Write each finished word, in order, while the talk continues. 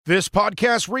This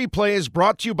podcast replay is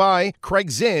brought to you by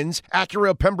Craig Zinn's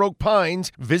Acura Pembroke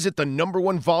Pines. Visit the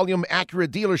 #1 volume Acura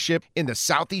dealership in the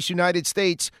Southeast United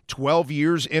States 12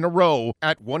 years in a row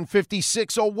at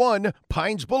 15601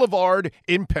 Pines Boulevard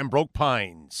in Pembroke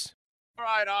Pines. All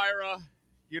right, Ira,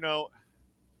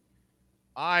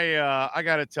 I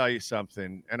got to tell you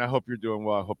something, and I hope you're doing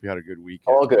well. I hope you had a good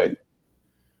weekend. All good.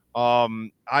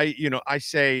 I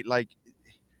say, like,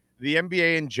 the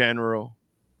NBA in general,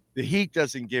 the Heat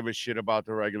doesn't give a shit about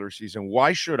the regular season.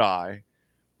 Why should I?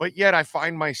 But yet I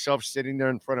find myself sitting there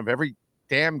in front of every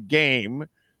damn game,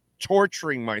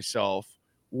 torturing myself,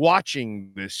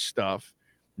 watching this stuff.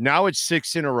 Now it's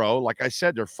 6 in a row. Like I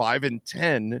said, they're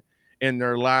 5-10 in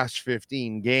their last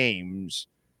 15 games.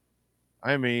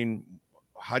 I mean,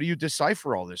 how do you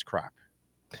decipher all this crap?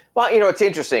 Well, it's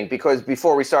interesting because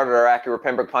before we started our Acura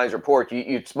Pembroke Pines report,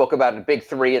 you spoke about the big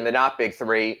three and the not big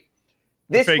three.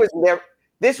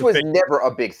 This was never a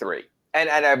big three. And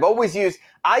I've always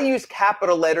I use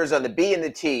capital letters on the B and the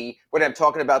T when I'm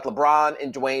talking about LeBron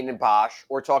and Dwayne and Bosh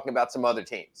or talking about some other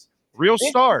teams. Real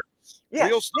stars.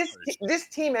 Yes, this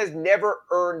team has never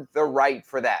earned the right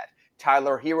for that.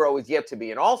 Tyler Hero is yet to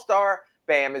be an all-star.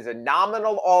 Bam is a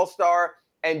nominal all-star.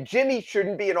 And Jimmy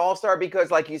shouldn't be an all-star because,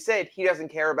 like you said, he doesn't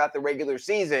care about the regular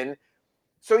season.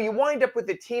 So you wind up with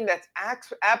a team that's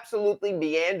absolutely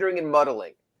meandering and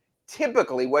muddling.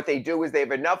 Typically, what they do is they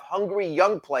have enough hungry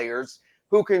young players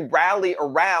who can rally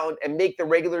around and make the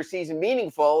regular season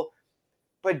meaningful.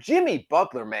 But Jimmy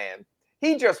Butler, man,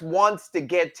 he just wants to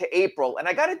get to April. And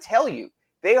I got to tell you,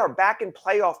 they are back in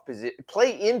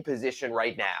play-in position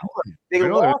right now. They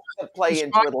lost the play-in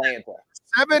to Atlanta.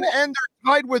 7, and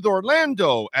they're tied with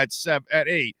Orlando at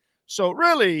 8. So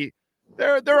really,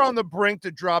 they're on the brink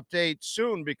to drop to 8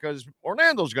 soon because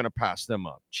Orlando's going to pass them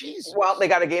up. Jeez. Well, they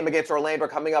got a game against Orlando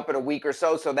coming up in a week or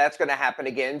so that's going to happen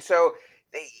again. So,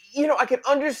 I can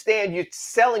understand you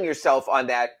selling yourself on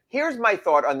that. Here's my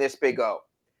thought on this Big O.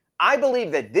 I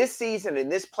believe that this season and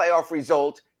this playoff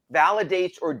result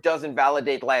validates or doesn't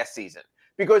validate last season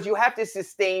because you have to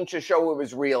sustain to show it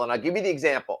was real. And I'll give you the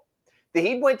example. The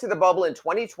Heat went to the bubble in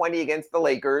 2020 against the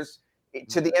Lakers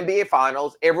to the NBA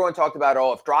Finals. Everyone talked about,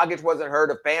 if Dragic wasn't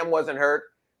hurt, if Bam wasn't hurt.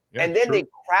 Yeah, and then they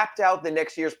crapped out the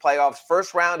next year's playoffs.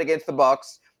 First round against the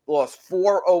Bucks, lost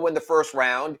 4-0 in the first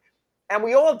round. And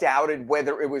we all doubted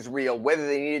whether it was real, whether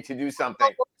they needed to do something.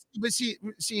 But see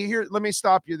here, let me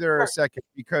stop you there a second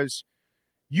because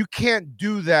you can't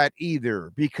do that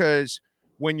either because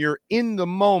when you're in the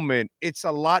moment, it's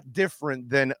a lot different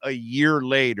than a year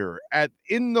later.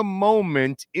 In the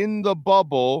moment, in the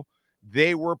bubble,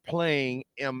 they were playing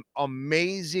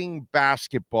amazing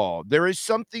basketball. There is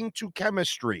something to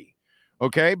chemistry,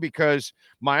 okay? Because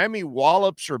Miami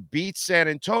wallops or beats San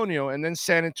Antonio, and then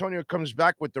San Antonio comes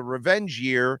back with the revenge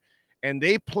year, and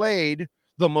they played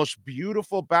the most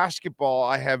beautiful basketball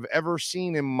I have ever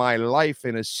seen in my life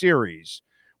in a series,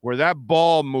 where that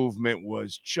ball movement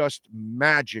was just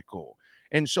magical.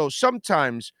 And so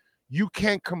sometimes you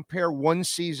can't compare one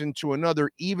season to another,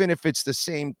 even if it's the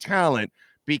same talent,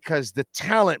 because the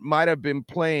talent might have been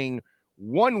playing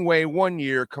one way one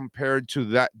year compared to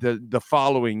the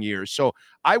following year. So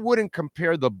I wouldn't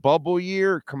compare the bubble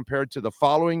year compared to the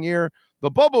following year. The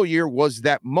bubble year was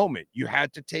that moment. You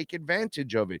had to take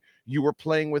advantage of it. You were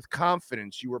playing with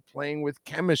confidence. You were playing with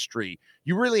chemistry.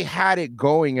 You really had it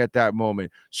going at that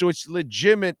moment. So it's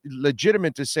legitimate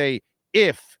to say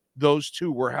if those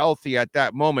two were healthy at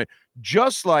that moment,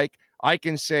 just like I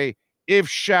can say if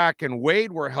Shaq and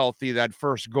Wade were healthy that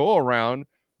first go around,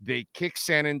 they kicked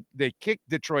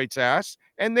Detroit's ass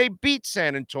and they beat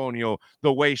San Antonio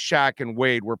the way Shaq and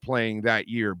Wade were playing that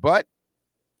year. But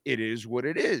it is what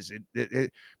it is.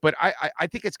 But I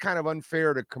think it's kind of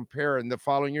unfair to compare in the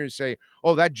following year and say,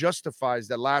 that justifies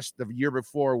that the year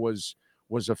before was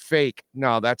a fake.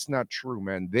 No, that's not true,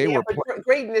 man.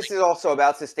 Greatness is also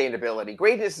about sustainability.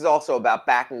 Greatness is also about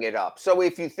backing it up. So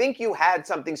if you think you had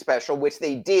something special, which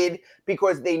they did,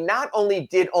 because they not only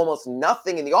did almost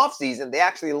nothing in the offseason, they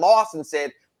actually lost and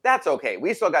said, that's okay.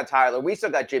 We still got Tyler. We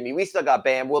still got Jimmy. We still got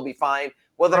Bam. We'll be fine.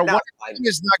 Well, they're not fine.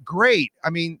 Is not great.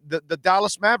 I mean, the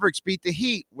Dallas Mavericks beat the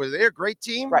Heat. Were they a great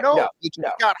team? Right. No, they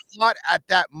just got hot at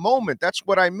that moment. That's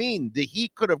what I mean. The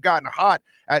Heat could have gotten hot.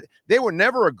 They were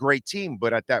never a great team,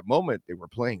 but at that moment, they were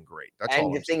playing great. That's all.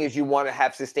 And the thing is, you want to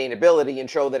have sustainability and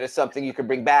show that it's something you can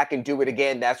bring back and do it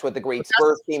again. That's what the great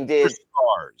Spurs team did.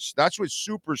 That's what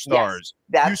superstars. Yes,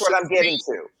 that's what I'm getting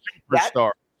to.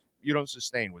 Superstar. You don't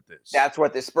sustain with this. That's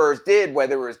what the Spurs did,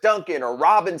 whether it was Duncan or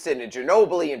Robinson and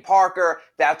Ginobili and Parker.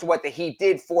 That's what the Heat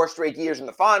did 4 straight years in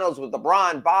the finals with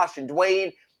LeBron, Bosh, and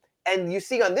Dwayne. And you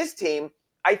see on this team,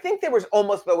 I think there was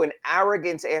almost, though, an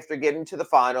arrogance after getting to the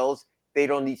finals. They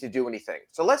don't need to do anything.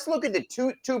 So let's look at the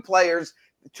two players,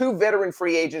 the two veteran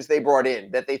free agents they brought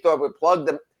in that they thought would plug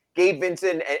the Gabe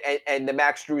Vincent and the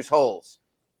Max Strus holes.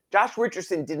 Josh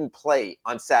Richardson didn't play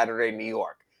on Saturday in New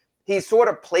York. He sort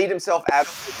of played himself out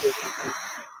of the position.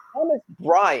 Thomas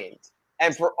Bryant,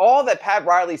 and for all that Pat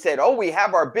Riley said, oh, we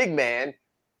have our big man,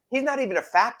 he's not even a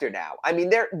factor now. I mean,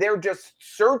 they're just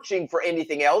searching for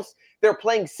anything else. They're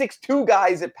playing 6'2"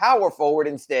 guys at power forward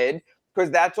instead because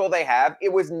that's all they have.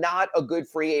 It was not a good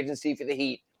free agency for the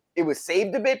Heat. It was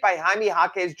saved a bit by Jaime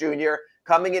Jaquez Jr.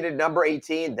 coming in at number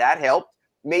 18. That helped.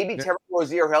 Maybe Terry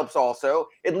Rozier helps also.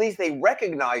 At least they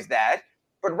recognize that.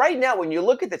 But right now, when you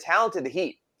look at the talent of the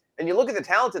Heat, and you look at the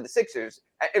talent of the Sixers,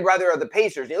 and rather of the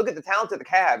Pacers, and you look at the talent of the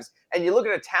Cavs, and you look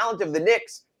at the talent of the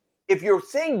Knicks, if you're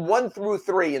saying 1 through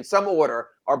 3 in some order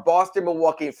are Boston,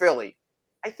 Milwaukee, and Philly,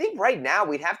 I think right now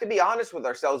we'd have to be honest with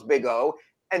ourselves, Big O,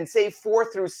 and say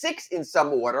 4 through 6 in some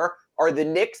order are the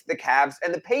Knicks, the Cavs,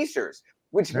 and the Pacers,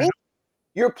 which means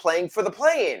you're playing for the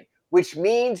play-in, which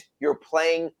means you're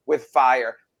playing with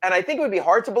fire. And I think it would be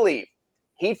hard to believe,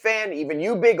 Heat fan, even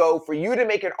you, Big O, for you to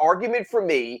make an argument for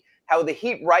me how the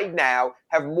Heat right now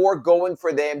have more going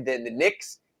for them than the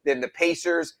Knicks, than the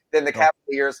Pacers, than the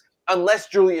Cavaliers, unless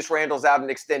Julius Randle's out an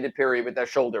extended period with that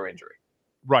shoulder injury.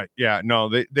 Right. Yeah. No,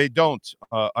 they don't,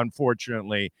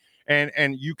 unfortunately.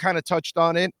 And you kind of touched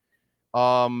on it.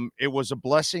 It was a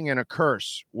blessing and a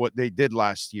curse what they did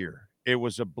last year. It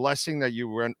was a blessing that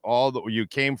you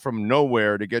came from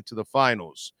nowhere to get to the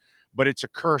finals, but it's a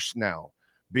curse now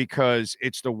because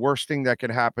it's the worst thing that can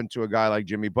happen to a guy like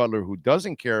Jimmy Butler who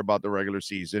doesn't care about the regular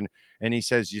season. And he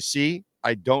says, you see,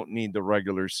 I don't need the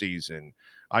regular season.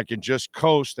 I can just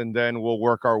coast and then we'll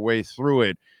work our way through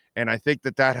it. And I think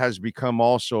that has become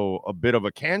also a bit of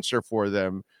a cancer for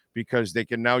them because they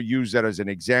can now use that as an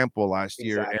example last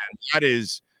year. And that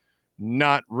is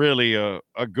not really a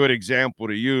good example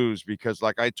to use because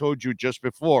like I told you just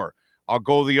before, I'll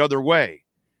go the other way.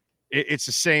 It's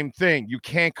the same thing. You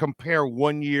can't compare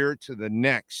one year to the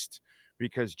next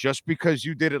because just because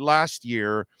you did it last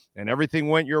year and everything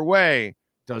went your way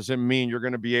doesn't mean you're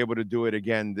going to be able to do it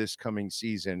again this coming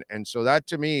season. And so that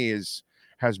to me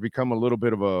has become a little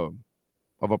bit of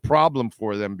a problem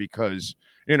for them because,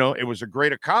 it was a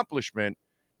great accomplishment.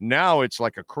 Now it's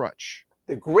like a crutch.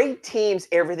 The great teams,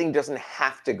 everything doesn't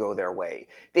have to go their way.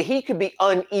 The Heat could be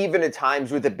uneven at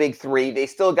times with the big three. They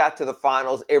still got to the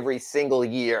finals every single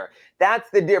year. That's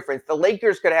the difference. The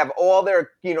Lakers could have all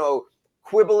their,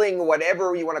 quibbling,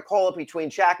 whatever you want to call it, between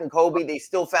Shaq and Kobe. They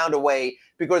still found a way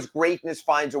because greatness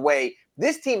finds a way.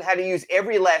 This team had to use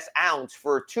every last ounce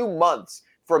for 2 months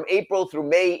from April through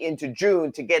May into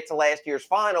June to get to last year's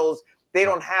finals. They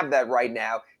don't have that right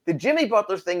now. The Jimmy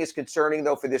Butler thing is concerning,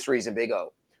 though, for this reason, Big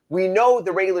O. We know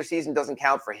the regular season doesn't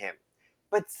count for him.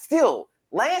 But still,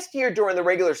 last year during the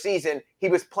regular season, he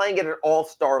was playing at an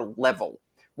all-star level.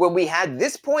 When we had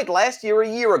this point last year, a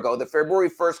year ago, the February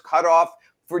 1st cutoff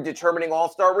for determining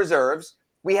all-star reserves,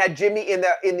 we had Jimmy in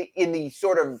the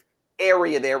sort of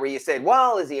area there where you said,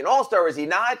 well, is he an all-star? Is he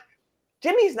not?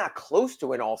 Jimmy's not close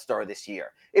to an all-star this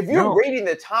year. If you're rating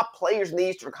the top players in the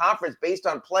Eastern Conference based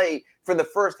on play for the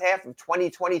first half of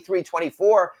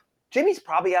 2023-24, Jimmy's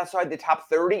probably outside the top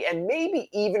 30 and maybe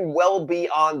even well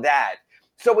beyond that.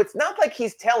 So it's not like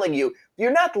he's telling you,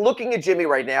 you're not looking at Jimmy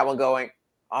right now and going,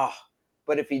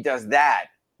 but if he does that,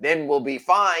 then we'll be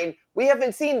fine. We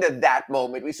haven't seen that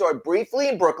moment. We saw it briefly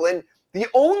in Brooklyn, the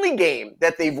only game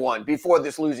that they've won before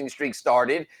this losing streak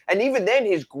started. And even then,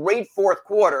 his great fourth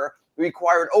quarter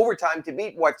required overtime to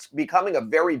beat what's becoming a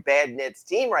very bad Nets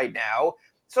team right now.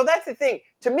 So that's the thing.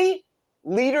 To me,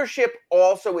 leadership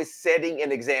also is setting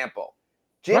an example.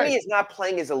 Jimmy is not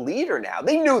playing as a leader now.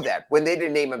 They knew that when they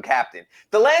didn't name him captain.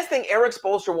 The last thing Eric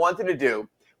Spoelstra wanted to do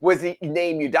was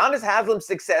name Udonis Haslem's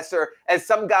successor as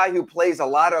some guy who plays a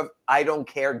lot of I don't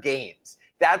care games.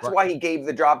 That's why he gave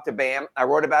the job to Bam. I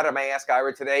wrote about it in my Ask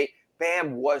Ira today.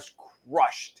 Bam was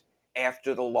crushed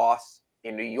after the loss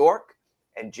in New York,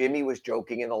 and Jimmy was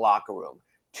joking in the locker room.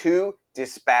 Two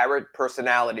disparate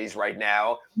personalities right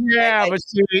now. Yeah, but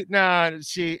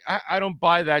I don't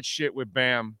buy that shit with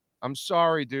Bam. I'm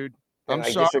sorry, dude. I'm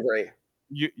sorry. I disagree.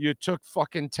 You took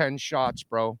fucking 10 shots,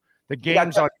 bro. The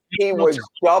game's on. He was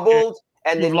doubled,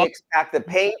 and the Knicks packed the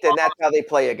paint, and that's how they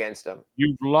play against him.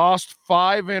 You've lost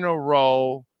 5 in a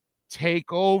row.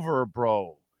 Take over,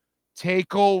 bro.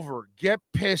 Take over. Get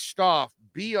pissed off.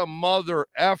 Be a mother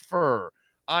effer.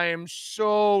 I am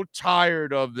so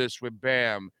tired of this with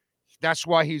Bam. That's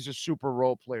why he's a super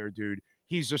role player, dude.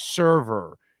 He's a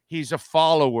server. He's a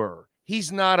follower.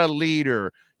 He's not a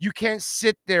leader. You can't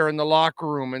sit there in the locker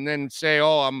room and then say,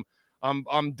 "Oh,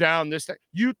 I'm down this."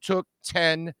 You took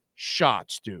 10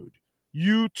 shots, dude.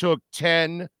 You took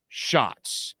 10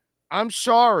 shots. I'm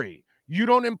sorry. You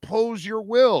don't impose your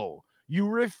will. You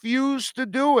refuse to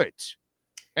do it.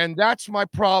 And that's my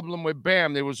problem with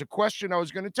Bam. There was a question I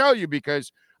was going to tell you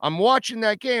because I'm watching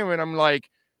that game and I'm like,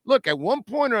 look, at one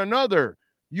point or another,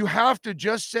 you have to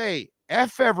just say,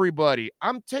 F everybody.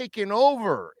 I'm taking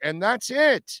over. And that's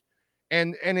it.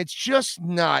 And it's just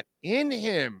not in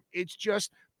him. It's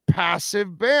just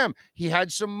passive Bam. He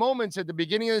had some moments at the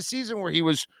beginning of the season where he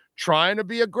was trying to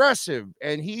be aggressive,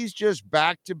 and he's just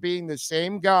back to being the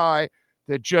same guy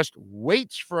that just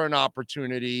waits for an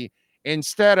opportunity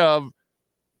instead of,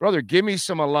 brother, give me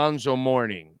some Alonzo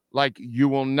Mourning. Like, you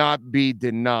will not be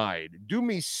denied. Do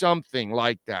me something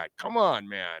like that. Come on,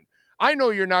 man. I know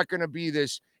you're not going to be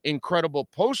this incredible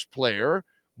post player,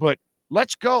 but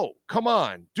let's go. Come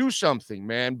on. Do something,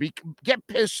 man. Get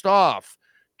pissed off.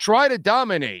 Try to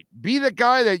dominate. Be the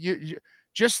guy that you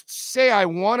just say, I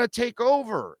want to take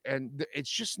over. And it's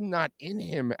just not in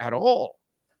him at all.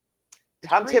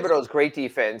 Tom Thibodeau's great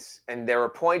defense, and their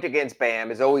point against Bam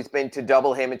has always been to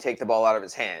double him and take the ball out of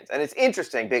his hands. And it's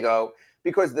interesting, Big O,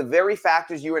 because the very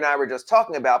factors you and I were just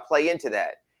talking about play into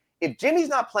that. If Jimmy's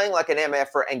not playing like an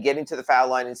MFer and getting to the foul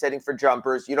line and setting for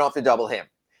jumpers, you don't have to double him.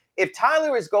 If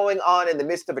Tyler is going on in the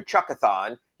midst of a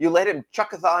chuckathon, you let him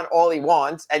chuckathon all he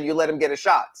wants and you let him get his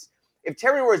shots. If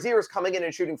Terry Rozier is coming in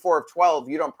and shooting 4 of 12,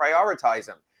 you don't prioritize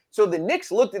him. So the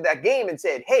Knicks looked at that game and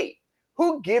said, hey,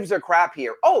 who gives a crap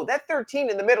here? Oh, that 13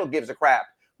 in the middle gives a crap.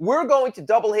 We're going to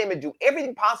double him and do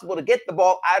everything possible to get the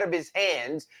ball out of his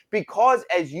hands because,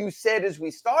 as you said as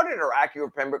we started our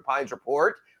Acura Pembroke Pines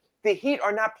report, the Heat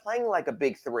are not playing like a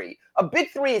big three. A big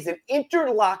three is an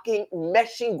interlocking,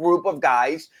 meshing group of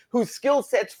guys whose skill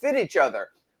sets fit each other.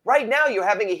 Right now, you're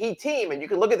having a Heat team, and you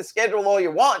can look at the schedule all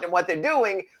you want and what they're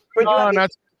doing. But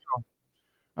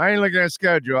I ain't looking at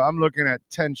schedule. I'm looking at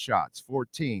 10 shots,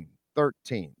 14.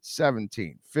 13,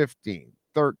 17, 15,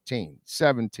 13,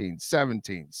 17,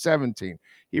 17, 17.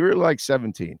 He really likes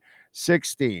 17,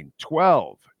 16,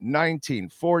 12, 19,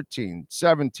 14,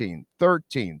 17,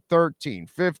 13, 13,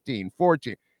 15,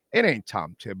 14. It ain't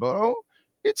Tom Thibodeau.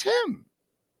 It's him.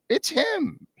 It's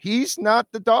him. He's not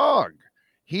the dog.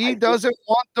 He doesn't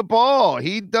want the ball.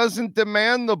 He doesn't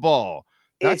demand the ball.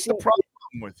 That's the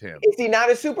problem with him. Is he not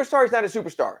a superstar? He's not a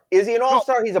superstar. Is he an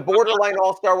all-star? He's a borderline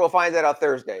all-star. We'll find that out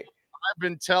Thursday. I've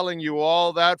been telling you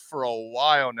all that for a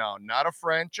while now. Not a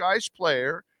franchise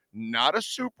player, not a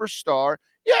superstar.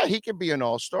 Yeah, he can be an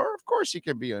all-star. Of course he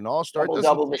can be an all-star.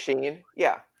 Double machine.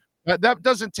 Yeah. That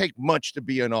doesn't take much to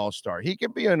be an all-star. He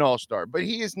can be an all-star, but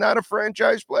he is not a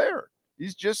franchise player.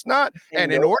 He's just not.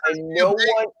 And no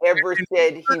one ever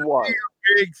said he was.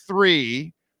 Big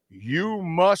three, you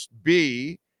must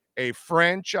be a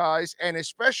franchise, and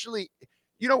especially,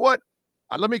 you know what?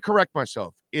 Let me correct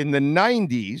myself. In the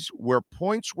 90s, where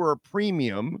points were a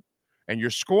premium and you're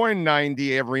scoring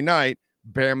 90 every night,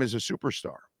 Bam is a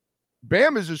superstar.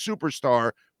 Bam is a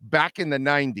superstar back in the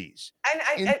 90s.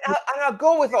 And I'll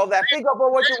go with all that. Big up,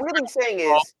 but what you're really saying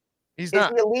is, he's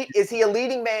not. Is he a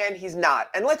leading man? He's not.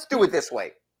 And let's do it this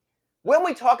way. When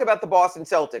we talk about the Boston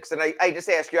Celtics, and I just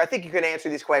ask you, I think you can answer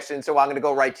these questions, so I'm going to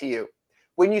go right to you.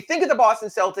 When you think of the Boston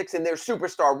Celtics and their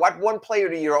superstar, what one player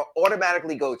do you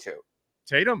automatically go to?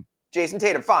 Tatum. Jason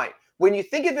Tatum, fine. When you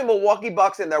think of the Milwaukee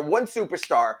Bucks and their one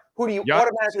superstar, who do you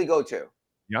automatically go to?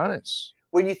 Giannis.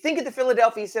 When you think of the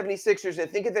Philadelphia 76ers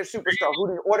and think of their superstar, who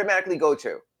do you automatically go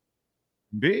to?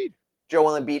 Embiid.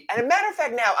 Joel Embiid. And a matter of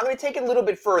fact, now, I'm going to take it a little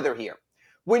bit further here.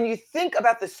 When you think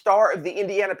about the star of the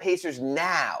Indiana Pacers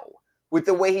now, with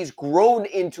the way he's grown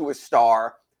into a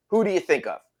star, who do you think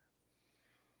of?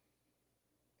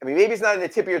 I mean, maybe it's not on the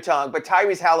tip of your tongue, but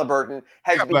Tyrese Halliburton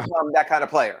has become that kind of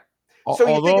player. So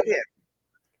you think of him.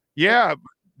 Yeah,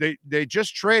 they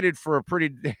just traded for a pretty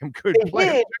damn good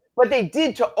player. Did, but they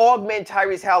did to augment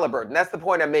Tyrese Halliburton. That's the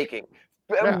point I'm making.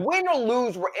 Win or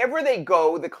lose, wherever they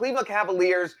go, the Cleveland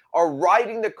Cavaliers are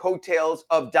riding the coattails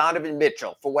of Donovan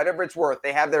Mitchell. For whatever it's worth,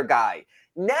 they have their guy.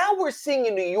 Now we're seeing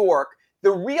in New York,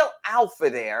 the real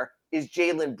alpha there is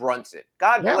Jalen Brunson.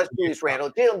 God bless Julius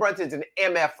Randle. Jalen Brunson's an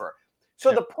MFer.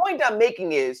 So the point I'm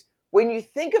making is, when you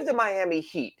think of the Miami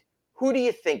Heat, who do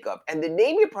you think of? And the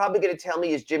name you're probably going to tell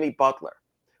me is Jimmy Butler.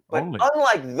 But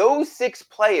unlike those 6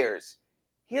 players,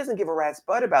 he doesn't give a rat's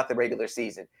butt about the regular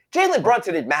season. Jalen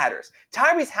Brunson, it matters.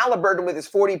 Tyrese Halliburton with his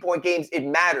 40-point games, it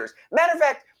matters. Matter of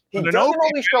fact, he doesn't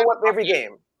always show up every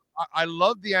game. I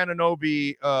love the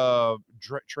Anunoby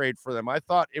trade for them. I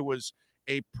thought it was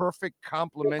a perfect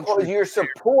complementary. Because you're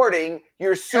supporting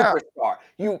your superstar.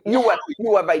 You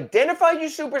have identified your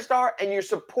superstar and you're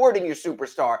supporting your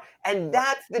superstar. And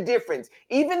that's the difference.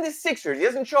 Even the Sixers, he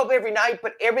doesn't show up every night,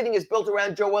 but everything is built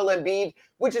around Joel Embiid,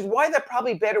 which is why they're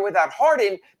probably better without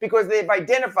Harden because they've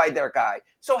identified their guy.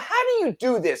 So how do you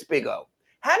do this, Big O?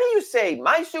 How do you say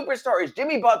my superstar is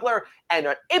Jimmy Butler and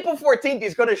on April 14th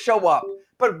he's going to show up?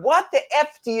 But what the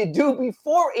F do you do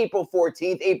before April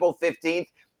 14th, April 15th?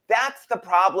 That's the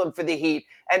problem for the Heat.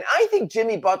 And I think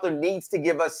Jimmy Butler needs to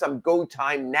give us some go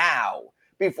time now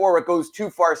before it goes too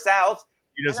far south.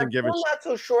 He doesn't give us. I'm not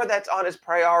so sure that's on his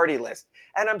priority list.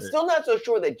 And I'm still not so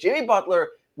sure that Jimmy Butler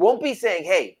won't be saying,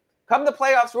 hey, come the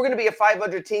playoffs, we're going to be a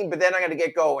 500 team, but then I'm going to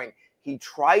get going. He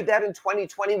tried that in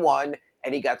 2021,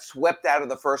 and he got swept out of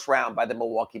the first round by the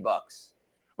Milwaukee Bucks.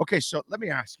 Okay, so let me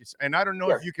ask you, and I don't know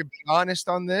if you can be honest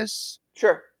on this.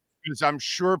 Sure. Because I'm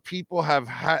sure people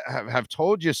have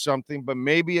told you something, but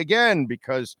maybe again,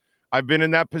 because I've been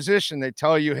in that position, they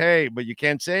tell you, hey, but you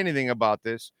can't say anything about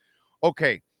this.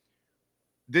 Okay,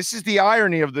 this is the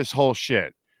irony of this whole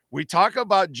shit. We talk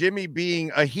about Jimmy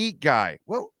being a Heat guy.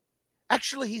 Well,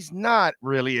 actually, he's not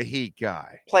really a Heat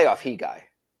guy. Playoff Heat guy.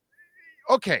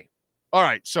 Okay. All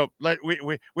right. So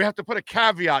we have to put a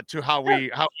caveat to how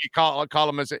we call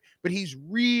him as but he's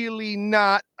really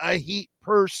not a Heat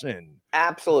person.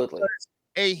 Absolutely.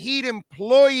 A Heat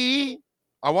employee.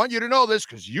 I want you to know this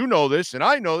because you know this and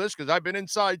I know this because I've been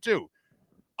inside too.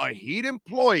 A Heat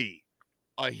employee,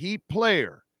 a Heat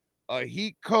player, a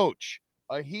Heat coach,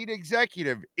 a Heat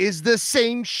executive is the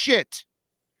same shit.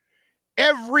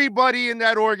 Everybody in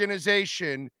that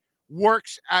organization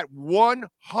works at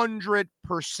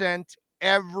 100%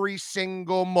 every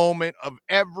single moment of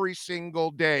every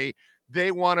single day.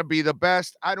 They want to be the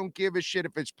best. I don't give a shit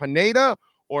if it's Pineda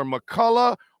or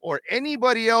McCullough or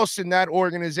anybody else in that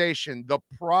organization. The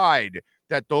pride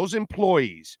that those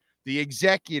employees, the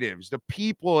executives, the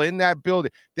people in that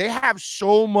building, they have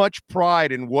so much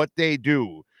pride in what they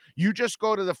do. You just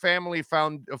go to the family,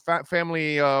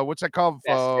 what's that called?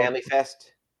 Family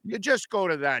Fest. You just go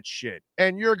to that shit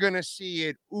and you're going to see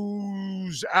it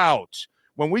ooze out.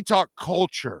 When we talk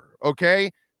culture,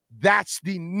 okay, that's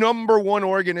the number one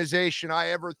organization I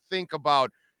ever think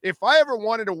about. If I ever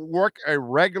wanted to work a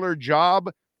regular job,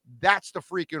 that's the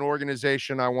freaking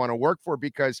organization I want to work for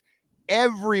because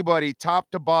everybody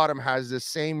top to bottom has the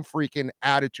same freaking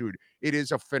attitude. It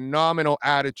is a phenomenal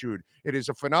attitude. It is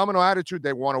a phenomenal attitude.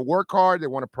 They want to work hard. They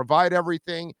want to provide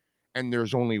everything. And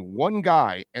there's only one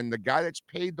guy, and the guy that's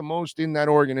paid the most in that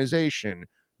organization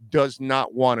does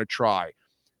not want to try.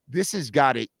 This has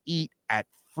got to eat at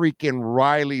freaking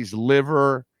Riley's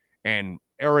liver and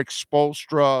Eric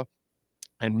Spoelstra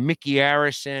and Mickey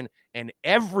Harrison and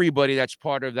everybody that's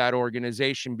part of that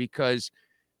organization because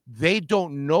they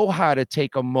don't know how to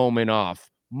take a moment off,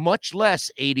 much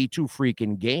less 82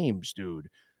 freaking games, dude.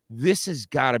 This has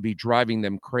got to be driving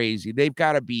them crazy. They've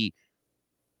got to be.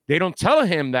 They don't tell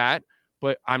him that,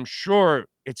 but I'm sure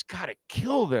it's got to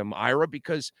kill them, Ira,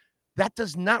 because that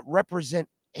does not represent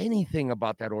anything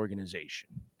about that organization.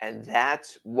 And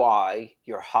that's why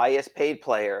your highest paid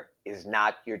player is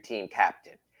not your team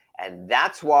captain. And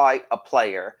that's why a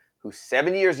player who's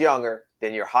 7 years younger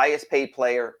than your highest paid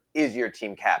player is your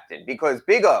team captain. Because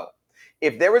Big O,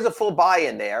 if there was a full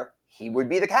buy-in there, he would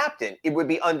be the captain. It would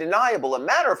be undeniable. A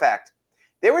matter of fact,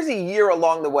 there was a year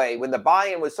along the way when the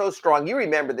buy-in was so strong. You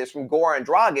remember this from Goran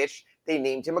Dragic. They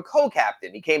named him a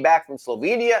co-captain. He came back from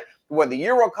Slovenia, won the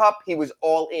Euro Cup. He was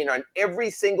all in on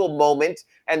every single moment.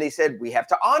 And they said, we have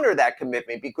to honor that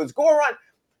commitment because Goran,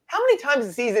 how many times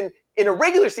a season in a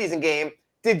regular season game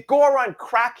did Goran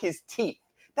crack his teeth?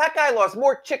 That guy lost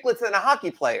more chiclets than a hockey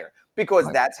player because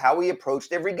that's how he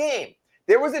approached every game.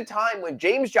 There was a time when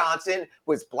James Johnson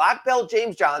was black belt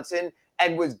James Johnson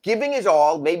and was giving his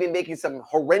all, maybe making some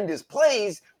horrendous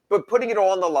plays, but putting it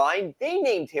all on the line. They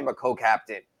named him a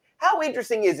co-captain. How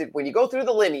interesting is it when you go through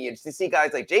the lineage to see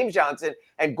guys like James Johnson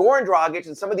and Goran Dragic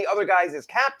and some of the other guys as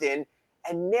captain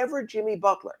and never Jimmy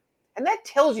Butler? And that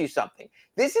tells you something.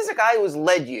 This is a guy who has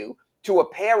led you to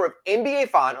a pair of NBA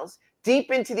finals,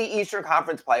 deep into the Eastern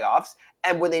Conference playoffs.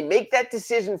 And when they make that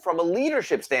decision from a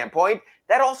leadership standpoint,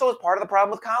 that also is part of the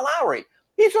problem with Kyle Lowry.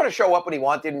 He sort of show up when he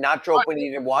wanted, not show up when he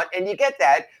didn't want, and you get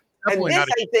that. Definitely. And this,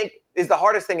 I think, is the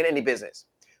hardest thing in any business.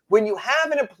 When you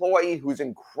have an employee who's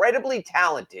incredibly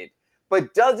talented,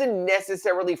 but doesn't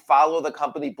necessarily follow the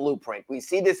company blueprint. We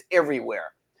see this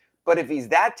everywhere. But if he's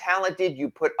that talented, you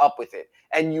put up with it,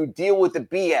 and you deal with the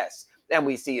BS. And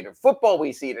we see it in football,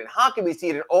 we see it in hockey, we see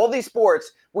it in all these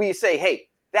sports where you say, hey,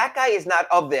 that guy is not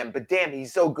of them, but damn,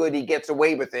 he's so good he gets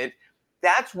away with it.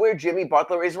 That's where Jimmy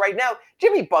Butler is right now.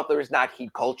 Jimmy Butler is not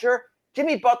Heat culture.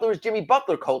 Jimmy Butler is Jimmy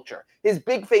Butler culture. His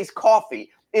big face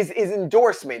coffee, his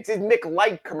endorsements, his Mick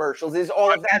Light commercials, is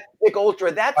all of that, Mick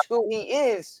Ultra. That's who he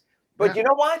is. But you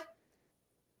know what?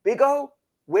 Big O,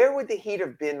 where would the Heat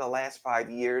have been the last 5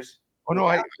 years? Oh, no,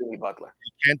 Jimmy Butler.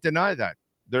 You can't deny that.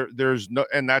 There's no,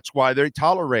 and that's why they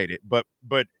tolerate it. But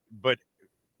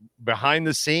behind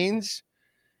the scenes,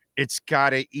 it's got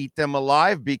to eat them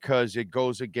alive because it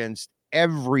goes against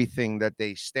everything that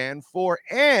they stand for.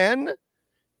 And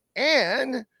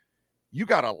you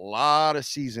got a lot of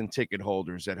season ticket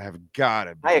holders that have got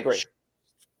to be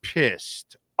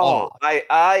pissed off.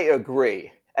 I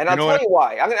agree. And I'll tell you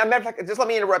why. Matter of fact, just let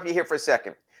me interrupt you here for a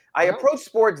second. I approach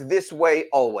sports this way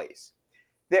always.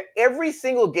 Every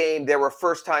single game, there were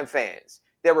first-time fans.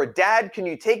 There were, Dad, can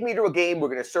you take me to a game? We're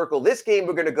going to circle this game.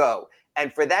 We're going to go.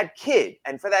 And for that kid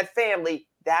and for that family,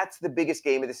 that's the biggest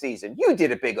game of the season. You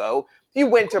did it, Big O. You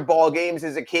went to ball games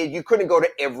as a kid. You couldn't go to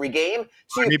every game.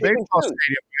 So you baseball stadium,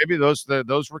 maybe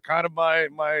those were kind of my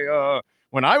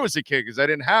when I was a kid, because I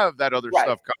didn't have that other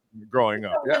stuff growing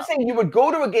up. I'm saying you would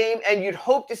go to a game and you'd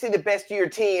hope to see the best of your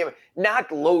team, not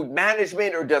load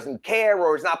management or doesn't care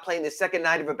or is not playing the second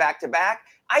night of a back-to-back.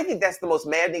 I think that's the most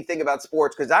maddening thing about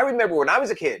sports, because I remember when I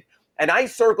was a kid and I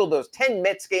circled those 10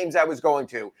 Mets games I was going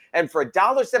to, and for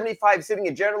 $1.75 sitting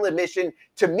in general admission,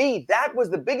 to me, that was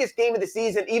the biggest game of the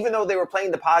season, even though they were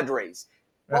playing the Padres.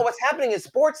 Well, what's happening in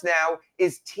sports now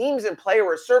is teams and players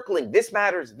are circling, this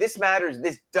matters, this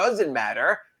doesn't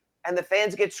matter, and the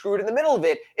fans get screwed in the middle of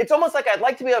it. It's almost like I'd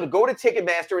like to be able to go to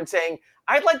Ticketmaster and saying,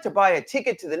 I'd like to buy a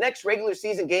ticket to the next regular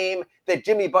season game that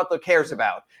Jimmy Butler cares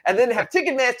about, and then have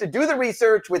Ticketmaster do the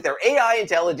research with their AI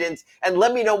intelligence and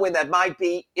let me know when that might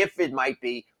be, if it might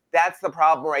be. That's the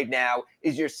problem right now,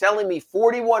 is you're selling me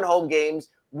 41 home games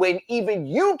when even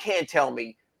you can't tell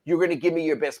me you're going to give me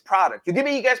your best product. You give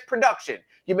me your best production.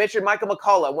 You mentioned Michael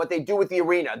McCullough and what they do with the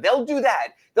arena. They'll do that.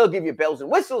 They'll give you bells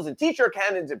and whistles and t-shirt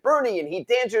cannons and Bernie and Heat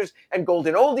dancers and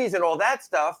golden oldies and all that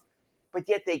stuff. But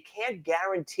yet they can't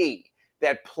guarantee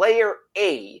that player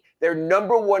A, their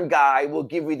number one guy, will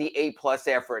give you the A-plus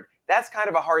effort. That's kind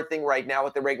of a hard thing right now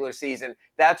with the regular season.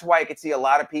 That's why I could see a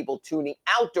lot of people tuning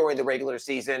out during the regular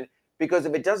season, because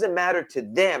if it doesn't matter to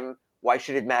them, why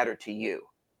should it matter to you?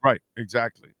 Right,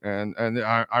 exactly. And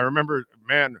I remember,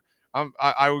 man,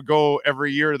 I would go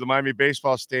every year to the Miami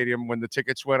baseball stadium when the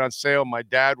tickets went on sale. My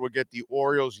dad would get the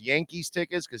Orioles-Yankees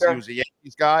tickets because he was a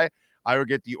Yankees guy. I would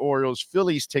get the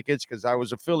Orioles-Phillies tickets because I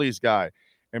was a Phillies guy.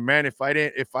 And man, if I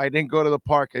didn't go to the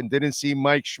park and didn't see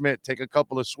Mike Schmidt take a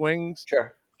couple of swings,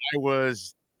 I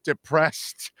was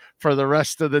depressed for the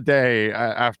rest of the day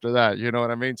after that. You know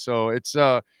what I mean? So it's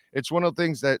one of the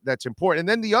things that's important. And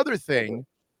then the other thing,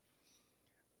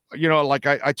 you know, like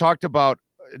I talked about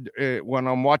when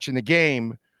I'm watching the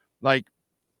game, like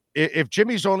if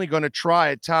Jimmy's only going to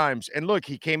try at times, and look,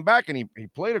 he came back and he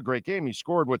played a great game. He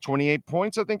scored 28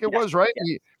 points, I think it was, right?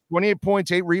 28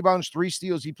 points, 8 rebounds, 3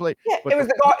 steals. He played. Yeah, but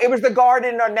it was the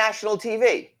Garden on national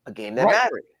TV, a game that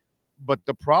mattered. But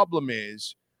the problem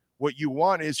is, what you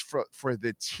want is for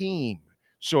the team.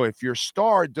 So if your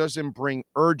star doesn't bring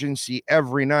urgency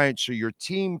every night, so your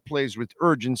team plays with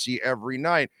urgency every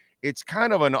night, it's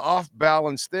kind of an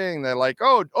off-balance thing that like,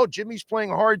 oh, Jimmy's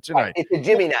playing hard tonight. It's a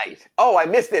Jimmy night. Oh, I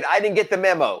missed it. I didn't get the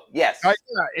memo. Yes. Yeah,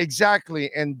 exactly.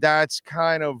 And that's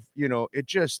kind of, you know, it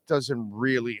just doesn't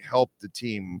really help the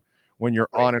team when you're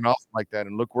on and off like that.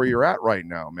 And look where you're at right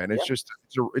now, man. It's just,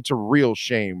 it's a real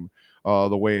shame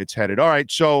the way it's headed. All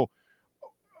right. So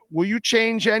will you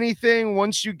change anything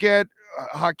once you get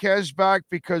Jaquez back?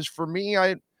 Because for me,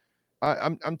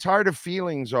 I'm tired of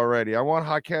feelings already. I want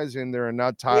Jaquez in there and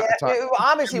not tired.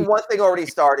 Obviously, one thing already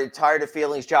started. Tired of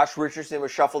feelings. Josh Richardson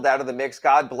was shuffled out of the mix.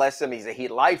 God bless him. He's a Heat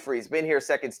lifer. He's been here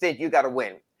second stint. You got to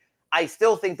win. I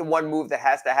still think the one move that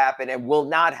has to happen and will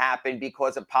not happen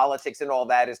because of politics and all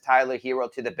that is Tyler Hero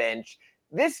to the bench.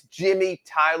 This Jimmy,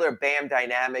 Tyler, Bam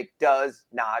dynamic does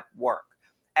not work.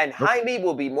 And Jaime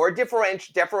will be more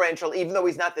deferential, even though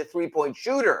he's not the three-point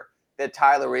shooter that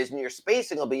Tyler is, and your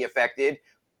spacing will be affected.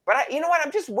 But you know what?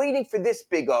 I'm just waiting for this,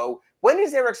 Big O. When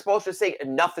is Eric Spoelstra say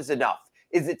enough is enough?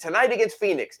 Is it tonight against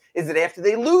Phoenix? Is it after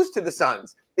they lose to the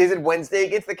Suns? Is it Wednesday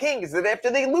against the Kings? Is it after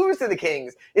they lose to the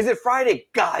Kings? Is it Friday?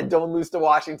 God, don't lose to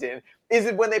Washington. Is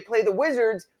it when they play the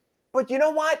Wizards? But you know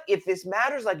what? If this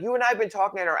matters, like you and I have been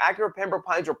talking in our Acura Pembroke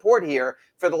Pines report here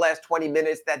for the last 20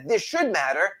 minutes, that this should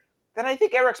matter, then I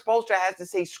think Eric Spoelstra has to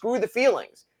say, screw the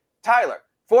feelings. Tyler,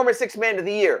 former sixth man of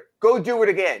the year, go do it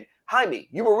again. Jaime,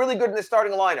 you were really good in the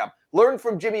starting lineup. Learn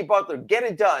from Jimmy Butler. Get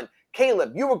it done.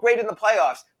 Caleb, you were great in the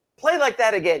playoffs. Play like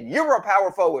that again. You're a power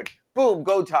forward. Boom,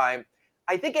 go time.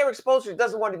 I think Eric Spoelstra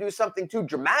doesn't want to do something too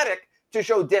dramatic to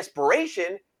show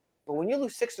desperation. But when you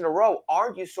lose 6 in a row,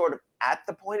 aren't you sort of at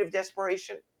the point of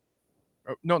desperation?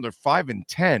 No, they're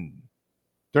 5-10.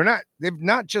 They've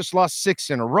not just lost 6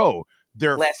 in a row.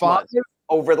 They're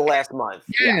over the last month.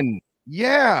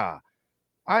 Yeah.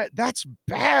 That's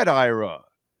bad, Ira.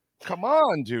 Come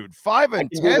on, dude. 5-10.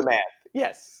 Do the math.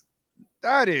 Yes.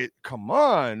 Come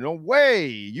on. No way.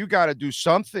 You got to do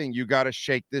something. You got to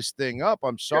shake this thing up.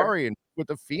 I'm sorry. Sure. And with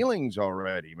the feelings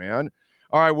already, man.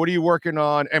 All right. What are you working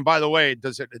on? And by the way,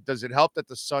 does it help that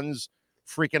the Suns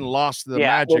freaking lost the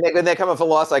Magic? When they come off a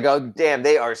loss, I go, damn,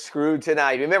 they are screwed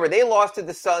tonight. Remember, they lost to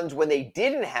the Suns when they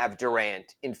didn't have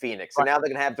Durant in Phoenix. So now they're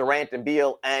going to have Durant and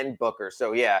Beal and Booker.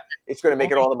 So, yeah, it's going to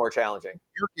make it all the more challenging.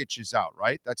 Jokic is out,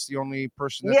 right? That's the only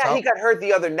person that's out? He got hurt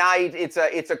the other night. It's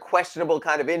a questionable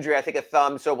kind of injury. I think a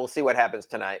thumb. So we'll see what happens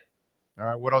tonight. All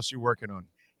right. What else are you working on?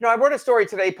 I wrote a story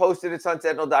today, posted at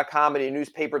sunsentinel.com and a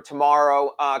newspaper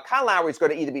tomorrow. Kyle Lowry is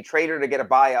going to either be traded or to get a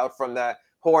buyout from the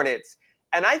Hornets.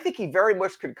 And I think he very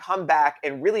much could come back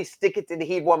and really stick it to the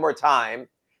Heat one more time,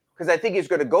 because I think he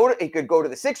could go to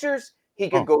the Sixers. He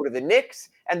could go to the Knicks.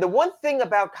 And the one thing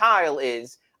about Kyle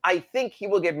is I think he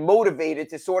will get motivated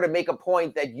to sort of make a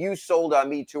point that you sold on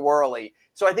me too early.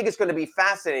 So I think it's going to be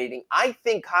fascinating. I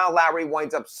think Kyle Lowry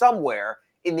winds up somewhere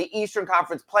in the Eastern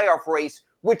Conference playoff race,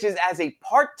 which is as a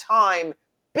part-time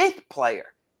fifth player,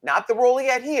 not the role he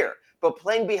had here, but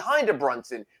playing behind a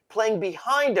Brunson, playing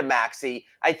behind a Maxey.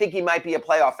 I think he might be a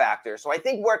playoff actor. So I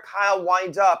think where Kyle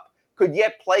winds up could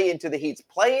yet play into the Heat's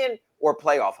play-in or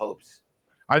playoff hopes.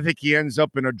 I think he ends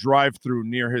up in a drive-through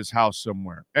near his house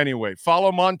somewhere. Anyway, follow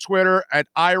him on Twitter at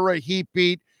Ira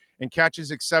Heatbeat and catch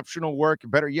his exceptional work.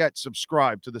 Better yet,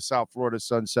 subscribe to the South Florida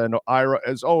Sun Sentinel. Ira,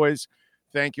 as always,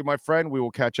 thank you, my friend. We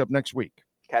will catch up next week.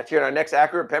 Catch you on our next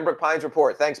accurate Pembroke Pines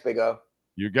report. Thanks, Big O.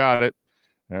 You got it.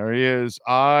 There he is,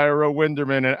 Ira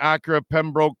Winderman and Acura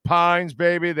Pembroke Pines,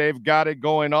 baby. They've got it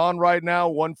going on right now,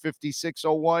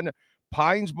 15601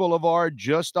 Pines Boulevard,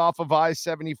 just off of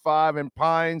I-75 in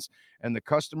Pines. And the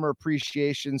customer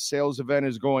appreciation sales event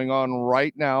is going on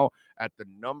right now at the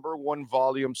 #1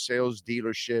 volume sales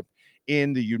dealership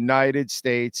in the United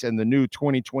States. And the new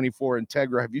 2024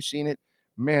 Integra, have you seen it?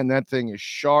 Man, that thing is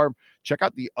sharp. Check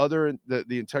out the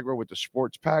Integra with the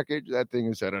sports package. That thing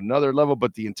is at another level.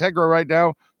 But the Integra right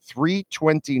now,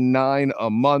 $329 a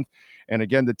month. And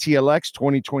again, the TLX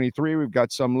 2023, we've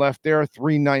got some left there,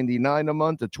 $399 a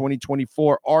month. The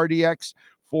 2024 RDX,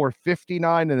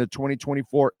 $459, and the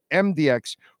 2024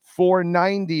 MDX,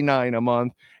 $499 a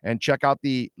month. And check out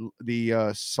the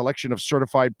selection of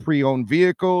certified pre-owned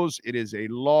vehicles. It is a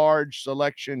large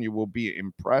selection. You will be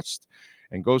impressed.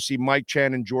 And go see Mike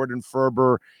Chan and Jordan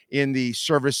Ferber in the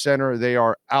service center. They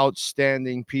are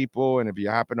outstanding people. And if you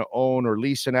happen to own or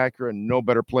lease an Acura, no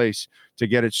better place to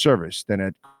get it serviced than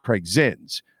at Craig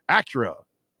Zinn's Acura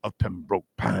of Pembroke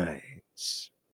Pines.